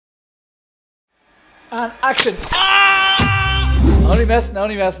And action. Only messing,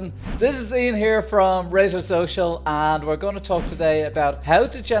 only messing. This is Ian here from RazorSocial, and we're going to talk today about how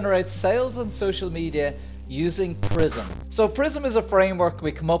to generate sales on social media using PRISM. So PRISM is a framework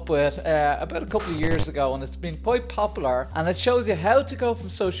we come up with about a couple of years ago, and it's been quite popular, and it shows you how to go from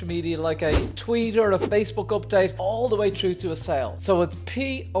social media like a tweet or a Facebook update all the way through to a sale. So it's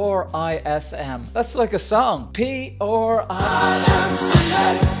PRISM. That's like a song.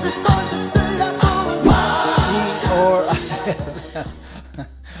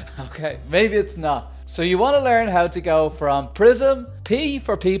 Okay, maybe it's not. So you want to learn how to go from PRISM, P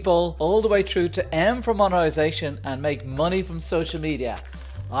for people, all the way through to M for monetization and make money from social media.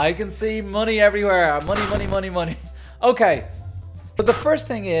 I can see money everywhere. Money, money, money, money. Okay. But the first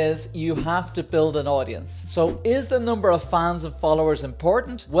thing is you have to build an audience. So is the number of fans and followers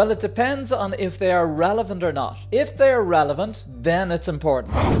important? Well, it depends on if they are relevant or not. If they are relevant, then it's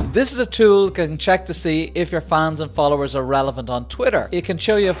important. This is a tool that can check to see if your fans and followers are relevant on Twitter. It can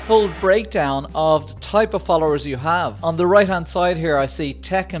show you a full breakdown of the type of followers you have. On the right hand side here, I see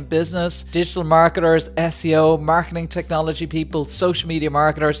tech and business, digital marketers, SEO, marketing technology people, social media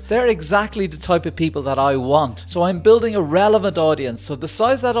marketers. They're exactly the type of people that I want. So I'm building a relevant audience. So the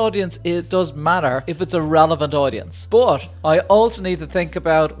size of that audience, it does matter if it's a relevant audience. But I also need to think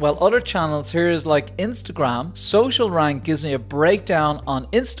about, well, other channels here is like Instagram. Social Rank gives me a breakdown on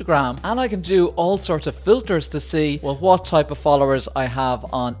Instagram, and I can do all sorts of filters to see, well, what type of followers I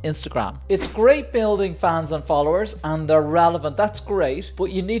have on Instagram. It's great building fans and followers, and they're relevant. That's great,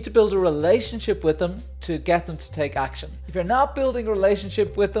 but you need to build a relationship with them to get them to take action. If you're not building a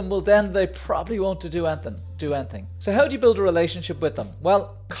relationship with them, well, then they probably won't do anything. So how do you build a relationship with them?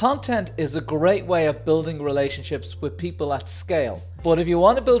 Well, content is a great way of building relationships with people at scale. But if you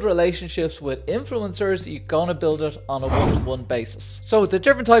want to build relationships with influencers, you're going to build it on a one-to-one basis. So the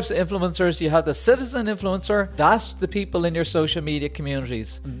different types of influencers, you have the citizen influencer. That's the people in your social media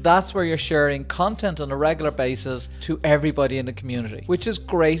communities. That's where you're sharing content on a regular basis to everybody in the community, which is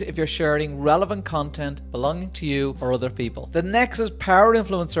great if you're sharing relevant content belonging to you or other people. The next is power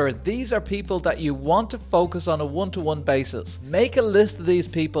influencer. These are people that you want to focus on a one-to-one basis. Make a list of these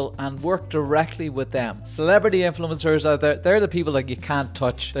people and work directly with them. Celebrity influencers are there. They're the people that you can't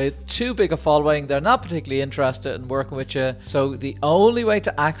touch. They're too big a following. They're not particularly interested in working with you. So the only way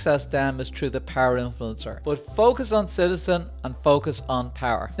to access them is through the power influencer. But focus on citizen and focus on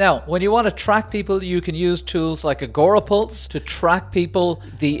power. Now, when you want to track people, you can use tools like Agorapulse to track people,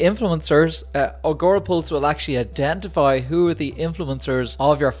 the influencers. Agorapulse will actually identify who are the influencers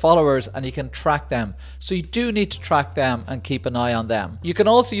of your followers, and you can track them. So you do need to track them and keep an eye on them. You can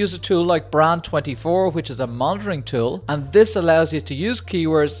also use a tool like Brand24, which is a monitoring tool, and this allows you to use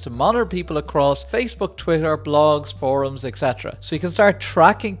keywords to monitor people across Facebook, Twitter, blogs, forums, etc. So you can start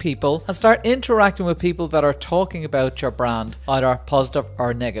tracking people and start interacting with people that are talking about your brand, either positive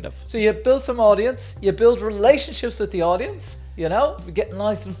or negative. So you build some audience, you build relationships with the audience, you know, get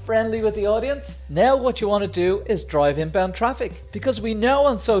nice and friendly with the audience. Now what you want to do is drive inbound traffic, because we know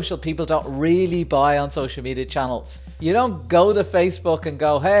on social people don't really buy on social media channels. You don't go to Facebook and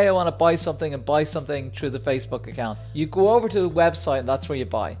go, hey, I want to buy something, and buy something through the Facebook account. You go over to the website and that's where you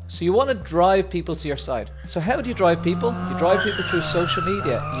buy. So you want to drive people to your site. So how do you drive people? You drive people through social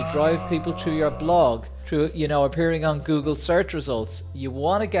media. You drive people through your blog, through, you know, appearing on Google search results. You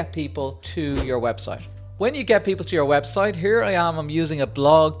want to get people to your website. When you get people to your website, here I am, I'm using a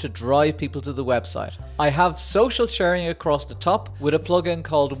blog to drive people to the website. I have social sharing across the top with a plugin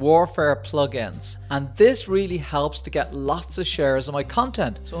called Warfare Plugins. And this really helps to get lots of shares of my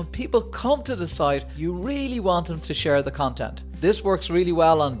content. So when people come to the site, you really want them to share the content. This works really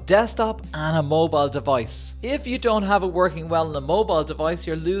well on desktop and a mobile device. If you don't have it working well on a mobile device,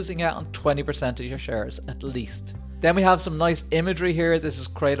 you're losing out on 20% of your shares at least. Then we have some nice imagery here. This is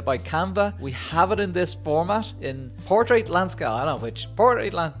created by Canva. We have it in this format in portrait, landscape, I don't know which,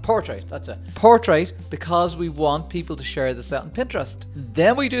 portrait, that's it. Portrait, because we want people to share this out on Pinterest.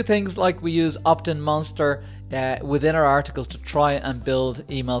 Then we do things like we use Opt-in Monster within our article to try and build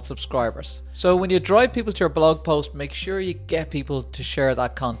email subscribers. So when you drive people to your blog post, make sure you get people to share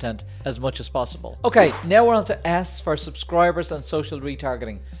that content as much as possible. Okay, now we're on to S for subscribers and social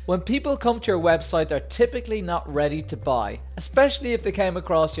retargeting. When people come to your website, they're typically not ready to buy, especially if they came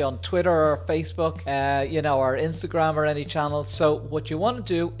across you on Twitter or Facebook, you know, or Instagram or any channel. So what you want to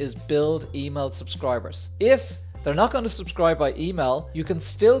do is build email subscribers. If they're not going to subscribe by email, you can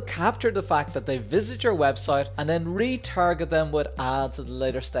still capture the fact that they visit your website and then retarget them with ads at a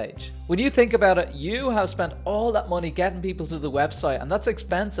later stage. When you think about it, you have spent all that money getting people to the website, and that's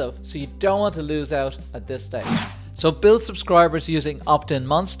expensive, so you don't want to lose out at this stage. So build subscribers using Opt-in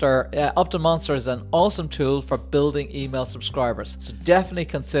Monster. Opt-in Monster is an awesome tool for building email subscribers. So definitely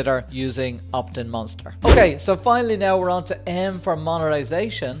consider using Opt-in Monster. Okay, so finally now we're on to M for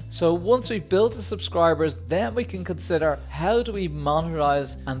monetization. So once we've built the subscribers, then we can consider how do we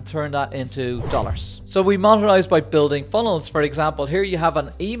monetize and turn that into dollars. So we monetize by building funnels. For example, here you have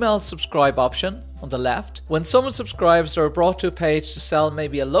an email subscribe option on the left. When someone subscribes, they're brought to a page to sell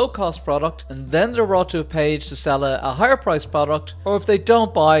maybe a low-cost product, and then they're brought to a page to sell a higher price product, or if they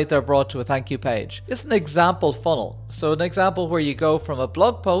don't buy, they're brought to a thank you page. It's an example funnel. So an example where you go from a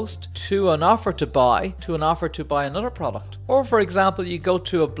blog post to an offer to buy another product. Or for example, you go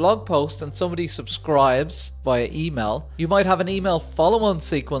to a blog post and somebody subscribes via email. You might have an email follow-on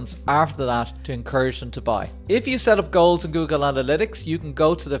sequence after that to encourage them to buy. If you set up goals in Google Analytics, you can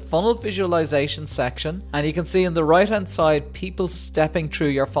go to the funnel visualization section and you can see on the right hand side people stepping through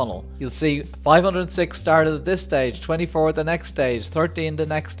your funnel. You'll see 506 started at this stage, 24 at the next stage, 13 the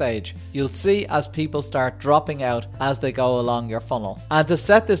next stage. You'll see as people start dropping out as they go along your funnel. And to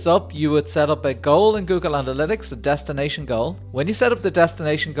set this up, you would set up a goal in Google Analytics, a destination goal. When you set up the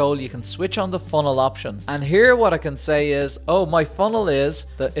destination goal, you can switch on the funnel option. And here what I can say is, oh, my funnel is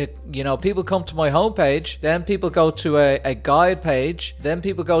that people come to my homepage, then people go to a guide page, then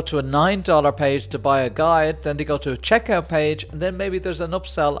people go to a $9 page to buy a guide, then they go to a checkout page, and then maybe there's an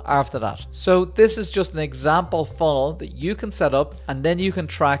upsell after that. So this is just an example funnel that you can set up, and then you can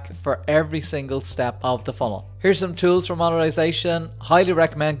track for every single step of the funnel. Here's some tools for monetization. Highly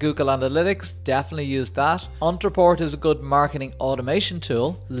recommend Google Analytics. Definitely use that. Ontraport is a good marketing automation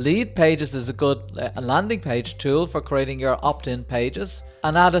tool. Lead Pages is a good landing page tool for creating your opt-in pages.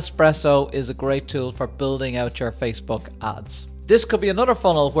 And AdEspresso is a great tool for building out your Facebook ads. This could be another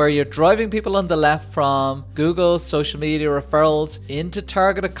funnel where you're driving people on the left from Google social media referrals into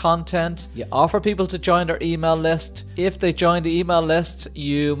targeted content. You offer people to join their email list. If they join the email list,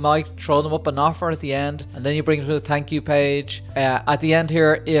 you might throw them up an offer at the end, and then you bring them to the thank you page. At the end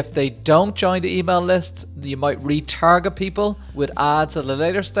here, if they don't join the email list, you might retarget people with ads at a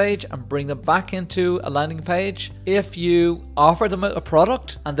later stage and bring them back into a landing page. If you offer them a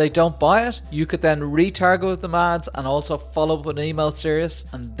product and they don't buy it, you could then retarget with them ads and also follow up with an email series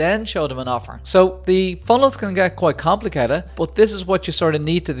and then show them an offer. So the funnels can get quite complicated, but this is what you sort of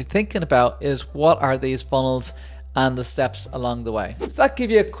need to be thinking about, is what are these funnels and the steps along the way. So that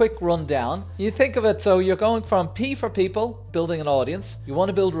gives you a quick rundown. You think of it, so you're going from P for people, building an audience. You want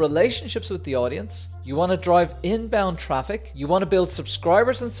to build relationships with the audience. You want to drive inbound traffic. You want to build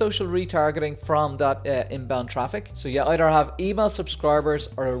subscribers and social retargeting from that inbound traffic. So you either have email subscribers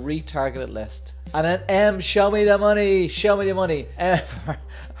or a retargeted list. And then M, show me the money, show me the money.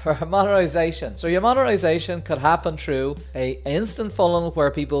 For monetization. So your monetization could happen through an instant funnel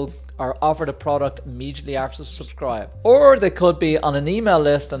where people are offered a product immediately after subscribe. Or they could be on an email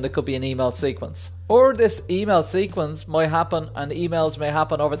list and there could be an email sequence. Or this email sequence might happen and emails may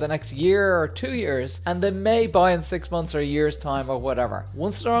happen over the next year or 2 years, and they may buy in 6 months or a year's time or whatever.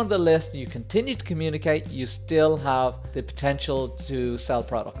 Once they're on the list and you continue to communicate, you still have the potential to sell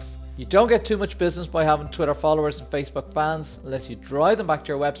products. You don't get too much business by having Twitter followers and Facebook fans unless you drive them back to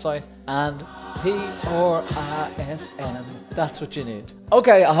your website, and PRISM, that's what you need.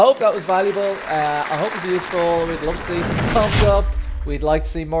 Okay, I hope that was valuable. I hope it's useful. We'd love to see some thumbs up. We'd like to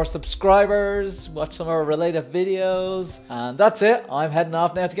see more subscribers, watch some of our related videos. And that's it. I'm heading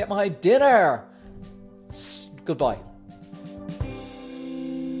off now to get my dinner. Goodbye.